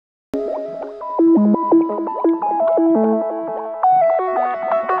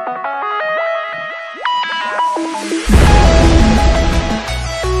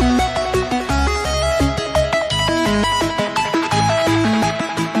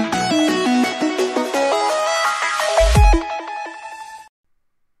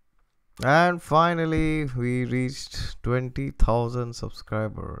And finally, we reached 20,000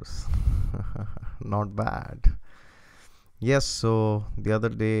 subscribers. Not bad. Yes, so the other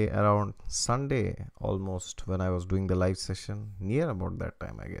day around Sunday, almost when I was doing the live session, near about that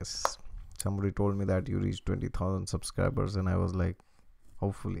time, I guess, somebody told me that you reached 20,000 subscribers, and I was like,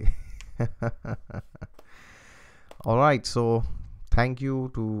 hopefully. All right, so thank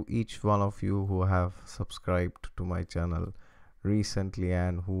you to each one of you who have subscribed to my channel recently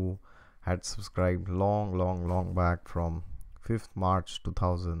and who had subscribed long back from 5th March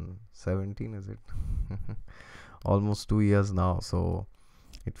 2017, is it? Almost 2 years now. So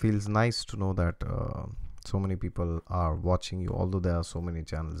it feels nice to know that so many people are watching you, although there are so many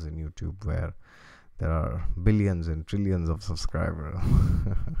channels in YouTube where there are billions and trillions of subscribers.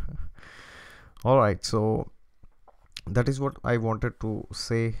 All right, so that is what I wanted to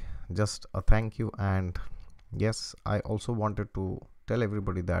say, just a thank you. And yes, I also wanted to tell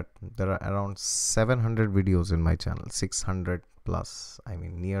everybody that there are around 700 videos in my channel, 600 plus, I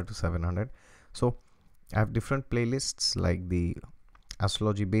mean near to 700. So I have different playlists, like the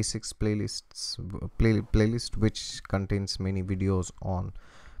Astrology Basics playlist, which contains many videos on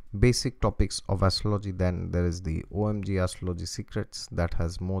basic topics of astrology. Then there is the OMG Astrology Secrets that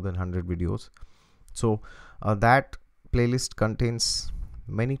has more than 100 videos. So that playlist contains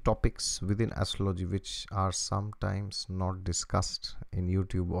many topics within astrology which are sometimes not discussed in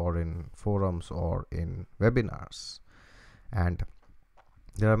YouTube or in forums or in webinars. And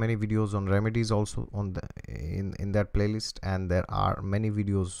there are many videos on remedies also on the in that playlist, and there are many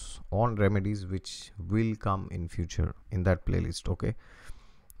videos on remedies which will come in future in that playlist. Okay,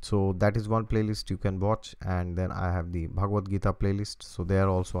 so that is one playlist you can watch. And then I have the Bhagavad Gita playlist, so there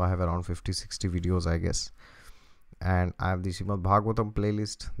also I have around 50-60 videos, I guess. And I have the Srimad Bhagavatam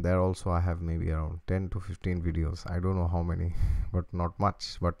playlist. There also I have maybe around 10 to 15 videos. I don't know how many, but not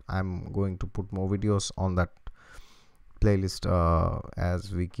much. But I'm going to put more videos on that playlist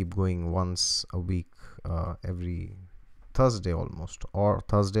as we keep going once a week, every Thursday almost, or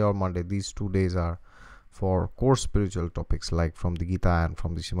Thursday or Monday. These 2 days are for core spiritual topics like from the Gita and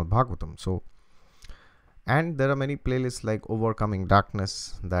from the Srimad Bhagavatam. So, and there are many playlists like Overcoming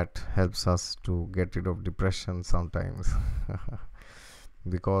Darkness that helps us to get rid of depression sometimes.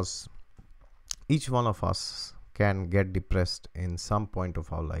 Because each one of us can get depressed in some point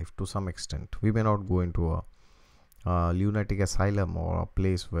of our life to some extent. We may not go into a lunatic asylum or a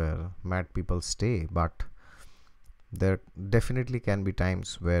place where mad people stay, but there definitely can be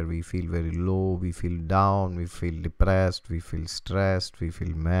times where we feel very low, we feel down, we feel depressed, we feel stressed, we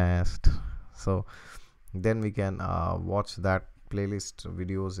feel messed. So then we can watch that playlist.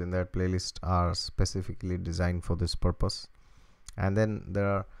 Videos in that playlist are specifically designed for this purpose. And then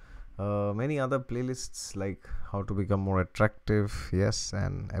there are many other playlists like how to become more attractive, yes,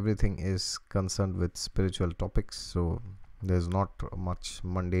 and everything is concerned with spiritual topics. So there's not much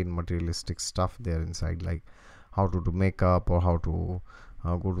mundane materialistic stuff there inside, like how to do makeup or how to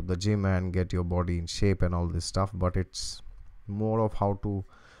go to the gym and get your body in shape and all this stuff. But it's more of how to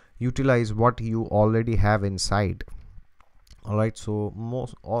utilize what you already have inside. All right, so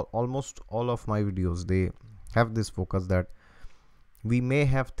almost all of my videos, they have this focus that we may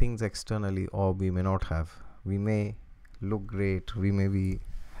have things externally or we may not have. We may look great, we may be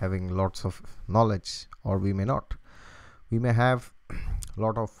having lots of knowledge, or we may not. We may have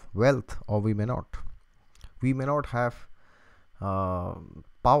lot of wealth, or we may not. We may not have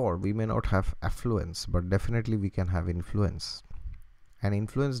power, we may not have affluence, but definitely we can have influence. And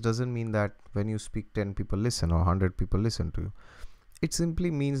influence doesn't mean that when you speak 10 people listen or 100 people listen to you. It simply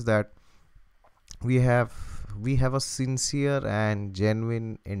means that we have a sincere and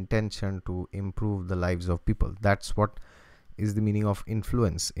genuine intention to improve the lives of people. That's what is the meaning of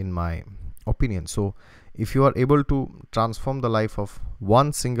influence, in my opinion. So if you are able to transform the life of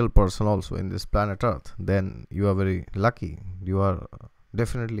one single person also in this planet Earth, then you are very lucky. You are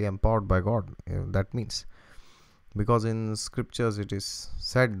definitely empowered by God. That means, because in scriptures it is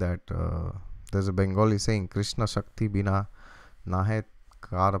said that there's a Bengali saying, Krishna Shakti bina nahe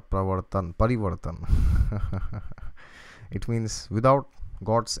kar parivartan. It means without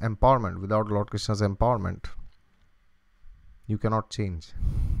God's empowerment, without Lord Krishna's empowerment, you cannot change.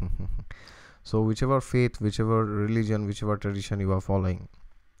 So whichever faith, whichever religion, whichever tradition you are following,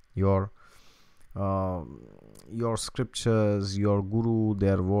 your scriptures, your guru,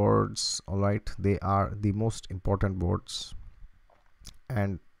 their words, all right, they are the most important words.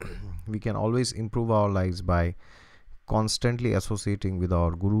 And we can always improve our lives by constantly associating with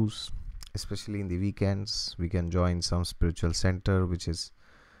our gurus, especially in the weekends. We can join some spiritual center which is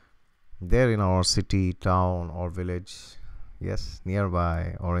there in our city, town, or village. yes,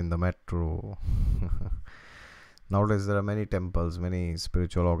 nearby or in the metro. Nowadays there are many temples, many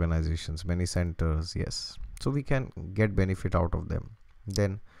spiritual organizations, many centers, yes, so we can get benefit out of them.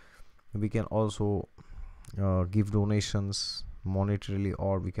 Then we can also give donations monetarily,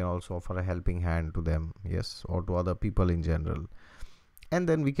 or we can also offer a helping hand to them, yes, or to other people in general. And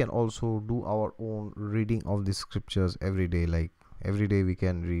then we can also do our own reading of the scriptures every day, like every day we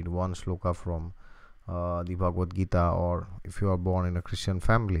can read one shloka from the Bhagavad Gita, or if you are born in a Christian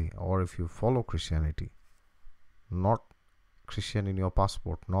family, or if you follow Christianity, not Christian in your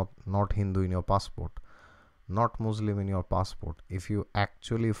passport, not Hindu in your passport, not Muslim in your passport. If you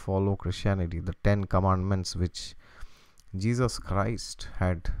actually follow Christianity, the 10 commandments which Jesus Christ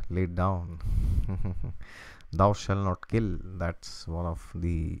had laid down, thou shalt not kill, that's one of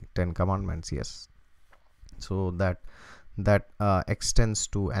the 10 commandments, yes. So that extends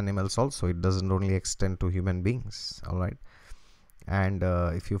to animals also, it doesn't only extend to human beings, all right. And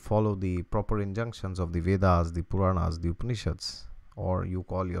if you follow the proper injunctions of the Vedas, the Puranas, the Upanishads, or you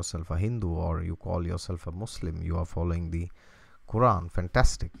call yourself a Hindu, or you call yourself a Muslim, you are following the Quran,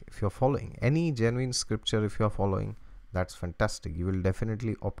 fantastic. If you're following any genuine scripture, if you are following, that's fantastic. You will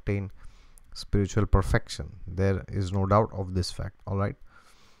definitely obtain spiritual perfection, there is no doubt of this fact, all right.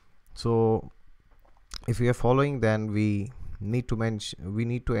 So if we are following, then we need to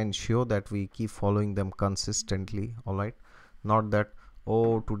ensure that we keep following them consistently, all right. Not that,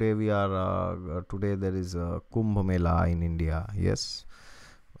 oh, today we are today there is a Kumbh Mela in India, yes,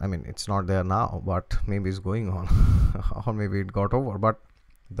 I mean it's not there now, but maybe it's going on or maybe it got over. But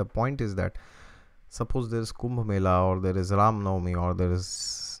the point is that suppose there is Kumbh Mela, or there is Ram Navami, or there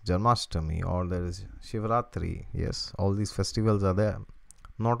is Janmashtami, or there is Shivratri, yes, all these festivals are there.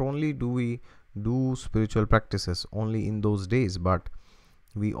 Not only do we do spiritual practices only in those days, but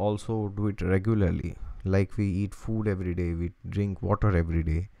we also do it regularly. Like we eat food every day, we drink water every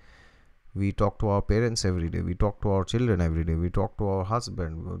day, we talk to our parents every day, we talk to our children every day, we talk to our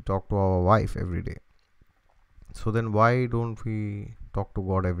husband, we talk to our wife every day. So then why don't we talk to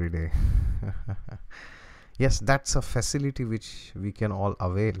God every day? Yes, that's a facility which we can all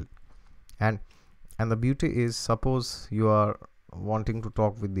avail. And the beauty is, suppose you are wanting to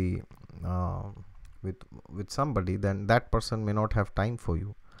talk with the uh, with somebody, then that person may not have time for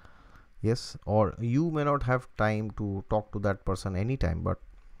you, yes, or you may not have time to talk to that person anytime, but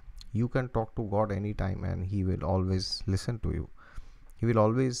you can talk to God anytime, and he will always listen to you, he will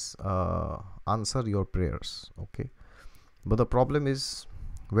always answer your prayers, okay. But the problem is,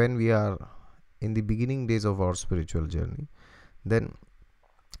 when we are in the beginning days of our spiritual journey, then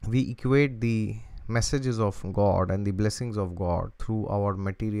we equate the messages of God and the blessings of God through our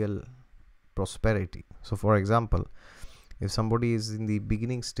material prosperity. So for example, if somebody is in the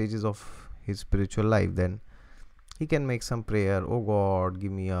beginning stages of his spiritual life, then he can make some prayer, oh God,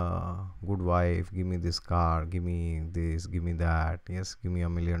 give me a good wife, give me this car, give me this, give me that, yes, give me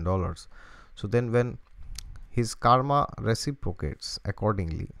 $1 million. So then when his karma reciprocates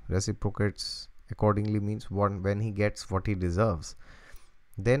accordingly means when he gets what he deserves,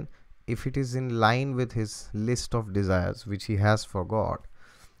 then if it is in line with his list of desires which he has for God,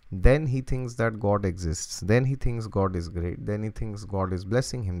 then he thinks that God exists, then he thinks God is great, then he thinks God is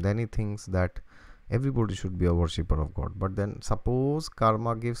blessing him, then he thinks that everybody should be a worshipper of God. But then suppose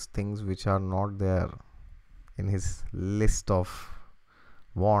karma gives things which are not there in his list of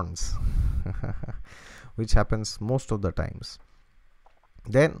wants, which happens most of the times,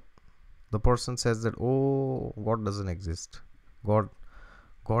 then the person says that, oh, God doesn't exist, God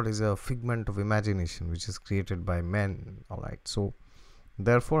is a figment of imagination which is created by men, all right. So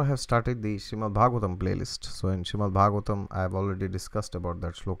therefore I have started the Srimad Bhagavatam playlist. So in Srimad Bhagavatam I have already discussed about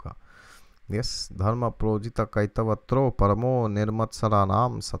that shloka, yes, dharma projita kaitavatro paramo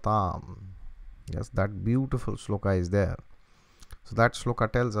nirmatsaranam satam, yes, that beautiful shloka is there. So that shloka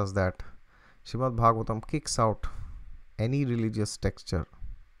tells us that Srimad Bhagavatam kicks out any religious texture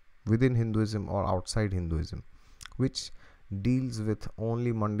within Hinduism or outside Hinduism which deals with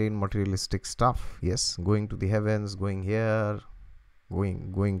only mundane materialistic stuff, yes, going to the heavens, going here,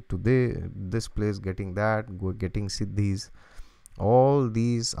 going to this place, getting that, getting siddhis. All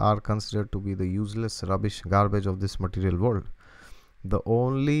these are considered to be the useless rubbish, garbage of this material world. The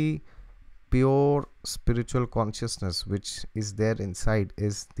only pure spiritual consciousness which is there inside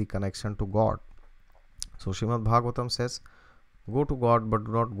is the connection to God. So Srimad Bhagavatam says, go to God, but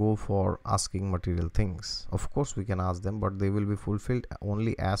do not go for asking material things. Of course we can ask them, but they will be fulfilled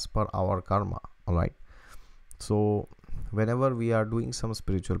only as per our karma, all right. So whenever we are doing some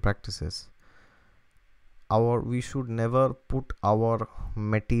spiritual practices, we should never put our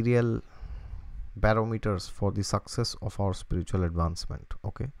material barometers for the success of our spiritual advancement.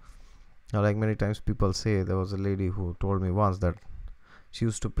 Okay, now like many times people say, there was a lady who told me once that she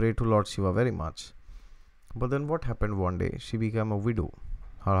used to pray to Lord Shiva very much, but then what happened, one day she became a widow,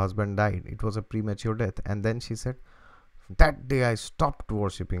 her husband died, it was a premature death, and then she said, that day I stopped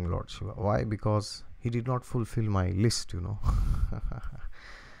worshipping Lord Shiva. Why? Because he did not fulfill my list,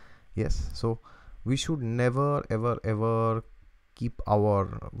 Yes, so we should never ever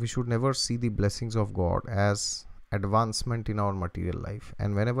we should never see the blessings of God as advancement in our material life,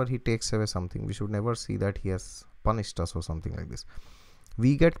 and whenever he takes away something, we should never see that he has punished us or something like this.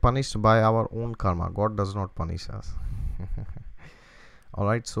 We get punished by our own karma. God does not punish us. All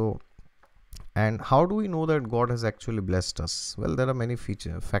right, so, and how do we know that God has actually blessed us? Well, there are many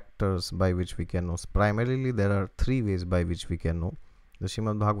factors by which we can know. Primarily, there are three ways by which we can know. The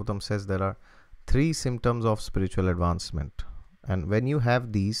Srimad Bhagavatam says there are three symptoms of spiritual advancement, and when you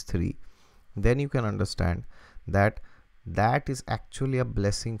have these three, then you can understand that that is actually a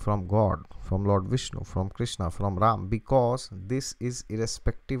blessing from God, from Lord Vishnu, from Krishna, from Ram, because this is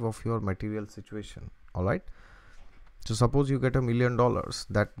irrespective of your material situation. All right, so suppose you get $1 million,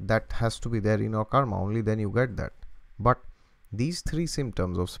 that has to be there in your karma, only then you get that. But these three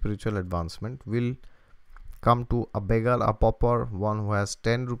symptoms of spiritual advancement will come to a beggar, a pauper, one who has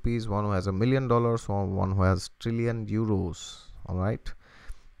 10 rupees, one who has $1 million, or one who has trillion euros. All right,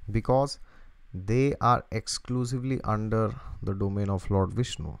 because they are exclusively under the domain of Lord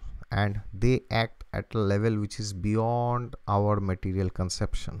Vishnu, and they act at a level which is beyond our material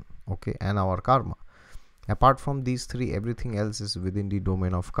conception, okay, and our karma. Apart from these three, everything else is within the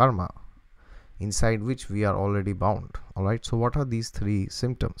domain of karma, inside which we are already bound. All right, so what are these three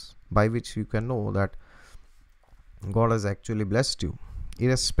symptoms by which you can know that God has actually blessed you,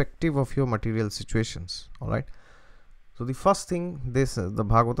 irrespective of your material situations? All right, so the first thing the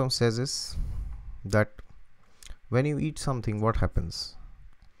Bhagavatam says is that when you eat something, what happens?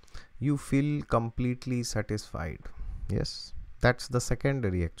 You feel completely satisfied. Yes, that's the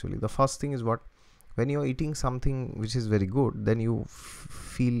secondary actually. The first thing is what? When you're eating something which is very good, then you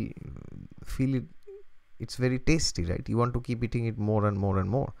feel it, it's very tasty, right? You want to keep eating it more and more and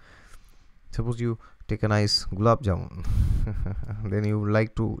more. Suppose you take a nice gulab jamun, then you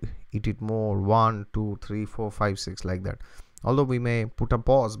like to eat it more, 1, 2, 3, 4, 5, 6, like that. Although we may put a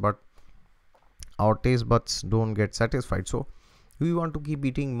pause, but our taste buds don't get satisfied, so we want to keep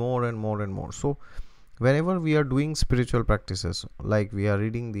eating more and more and more. So whenever we are doing spiritual practices, like we are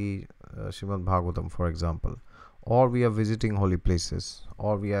reading the Srimad Bhagavatam, for example, or we are visiting holy places,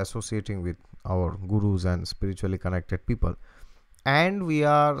 or we are associating with our gurus and spiritually connected people, and we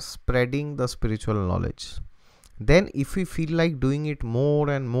are spreading the spiritual knowledge, then if we feel like doing it more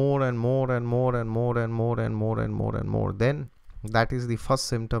and more and more and more and more and more and more and more and more, then that is the first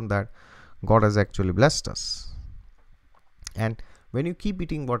symptom that God has actually blessed us. And when you keep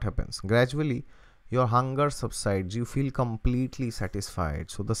eating, what happens? Gradually your hunger subsides, you feel completely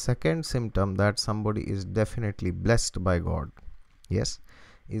satisfied. So the second symptom that somebody is definitely blessed by God, yes,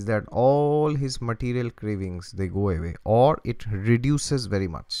 is that all his material cravings, they go away, or it reduces very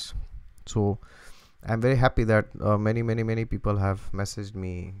much. So I'm very happy that many people have messaged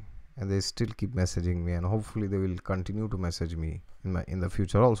me, and they still keep messaging me, and hopefully they will continue to message me in the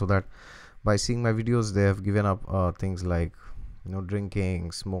future also, that by seeing my videos they have given up things like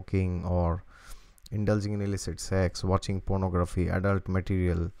drinking, smoking, or indulging in illicit sex, watching pornography, adult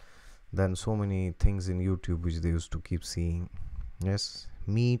material, then so many things in YouTube which they used to keep seeing. Yes,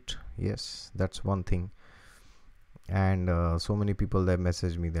 meat, yes, that's one thing. And so many people that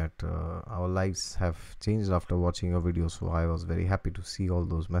message me that our lives have changed after watching your videos. So I was very happy to see all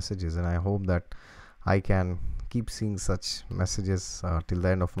those messages, and I hope that I can keep seeing such messages till the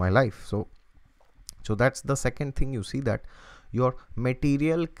end of my life. So that's the second thing. You see that your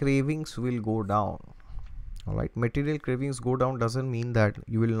material cravings will go down. All right, material cravings go down doesn't mean that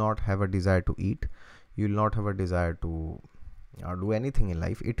you will not have a desire to eat, you will not have a desire to do anything in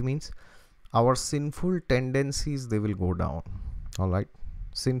life. It means our sinful tendencies, they will go down. All right,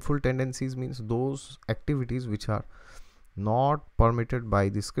 sinful tendencies means those activities which are not permitted by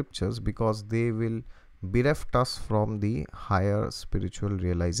the scriptures, because they will bereft us from the higher spiritual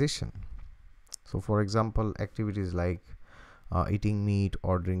realization. So for example, activities like eating meat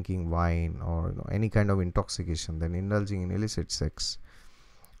or drinking wine, or any kind of intoxication, then indulging in illicit sex,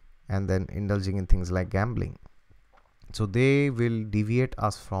 and then indulging in things like gambling. So they will deviate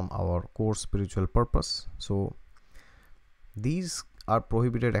us from our core spiritual purpose. So these are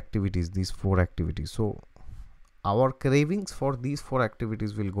prohibited activities, these 4 activities. So our cravings for these 4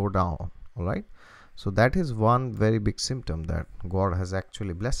 activities will go down. All right, so that is one very big symptom that God has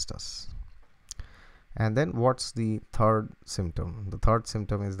actually blessed us. And then what's the third symptom? The third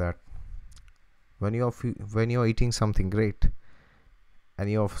symptom is that when you're eating something great and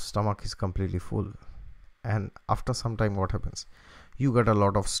your stomach is completely full, and after some time what happens? You get a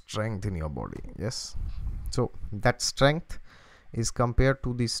lot of strength in your body. Yes, so that strength is compared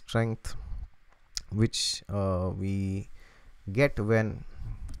to the strength which we get when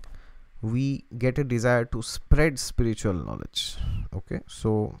we get a desire to spread spiritual knowledge. Okay,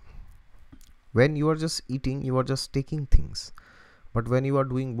 so when you are just eating, you are just taking things, but when you are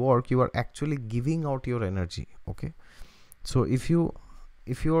doing work, you are actually giving out your energy. Okay, so if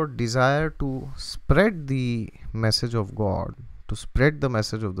your desire to spread the message of God, to spread the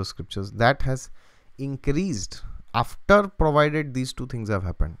message of the scriptures, that has increased after provided these two things have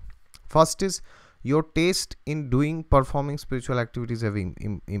happened. First is your taste in performing spiritual activities have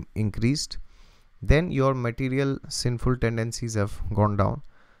increased. Then your material sinful tendencies have gone down.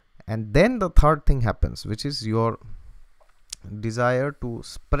 And then the third thing happens, which is your desire to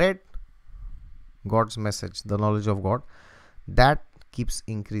spread God's message, the knowledge of God, that keeps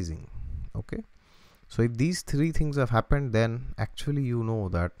increasing. Okay, so if these three things have happened, then actually you know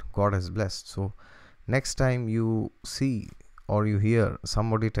that God has blessed. So next time you see or you hear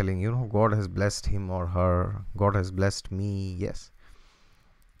somebody telling, God has blessed him or her, God has blessed me, yes.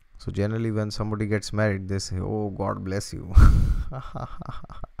 So generally when somebody gets married, they say, oh, God bless you.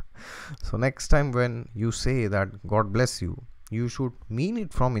 So next time when you say that God bless you, you should mean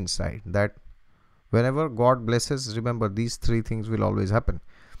it from inside, that whenever God blesses, remember these three things will always happen.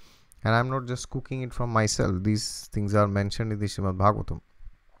 And I'm not just cooking it from myself. These things are mentioned in the Srimad Bhagavatam.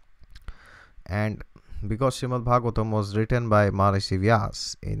 And because Srimad Bhagavatam was written by Maharishi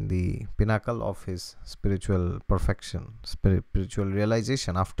Vyas in the pinnacle of his spiritual perfection, spiritual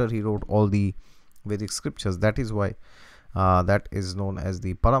realization, after he wrote all the Vedic scriptures, that is why that is known as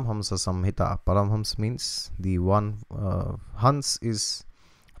the Paramhamsa Samhita. Paramhams means the one, Hans is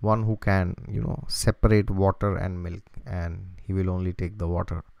one who can, separate water and milk, and he will only take the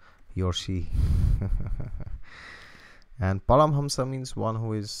water, he or she. And Paramhamsa means one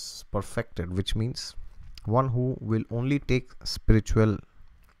who is perfected, which means one who will only take spiritual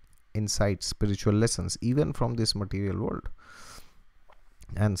insights, spiritual lessons, even from this material world.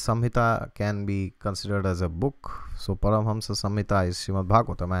 And Samhita can be considered as a book. So Paramhamsa Samhita is Srimad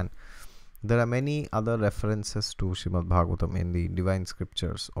Bhagavatam, and there are many other references to Srimad Bhagavatam in the divine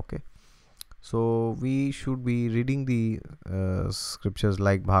scriptures. Okay, so we should be reading the scriptures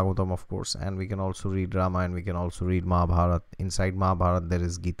like Bhagavatam, of course, and we can also read Ramayana, and we can also read Mahabharata. Inside Mahabharata there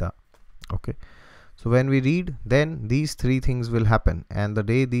is Gita. Okay, so when we read, then these three things will happen, and the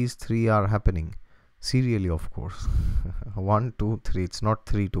day these three are happening serially, of course, 1, 2, 3, it's not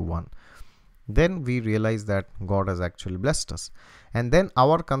 3 to 1, then we realize that God has actually blessed us, and then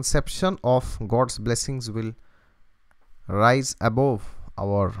our conception of God's blessings will rise above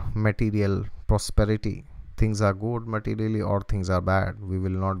our material prosperity. Things are good materially or things are bad, we will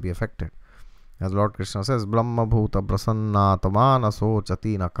not be affected. As Lord Krishna says, Brahma Bhuta Prasannatama Naso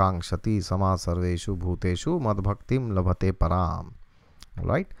Chati Nakangshati Sama Sarveshu Bhuteshu Mad Bhaktim Labhate Param.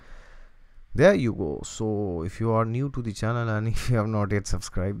 Alright, there you go. So if you are new to the channel and if you have not yet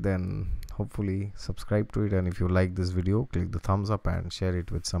subscribed, then hopefully subscribe to it, and if you like this video, click the thumbs up and share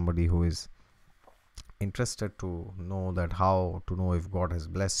it with somebody who is interested to know that how to know if God has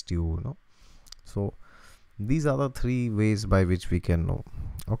blessed you, So these are the three ways by which we can know.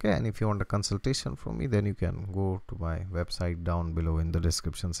 Okay, and if you want a consultation from me, then you can go to my website down below in the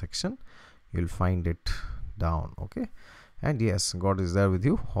description section. You'll find it down. Okay, and yes, God is there with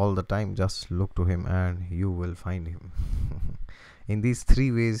you all the time. Just look to him and you will find him. In these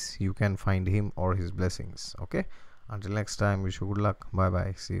three ways you can find him or his blessings. Okay, until next time, wish you good luck. Bye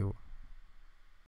bye, see you.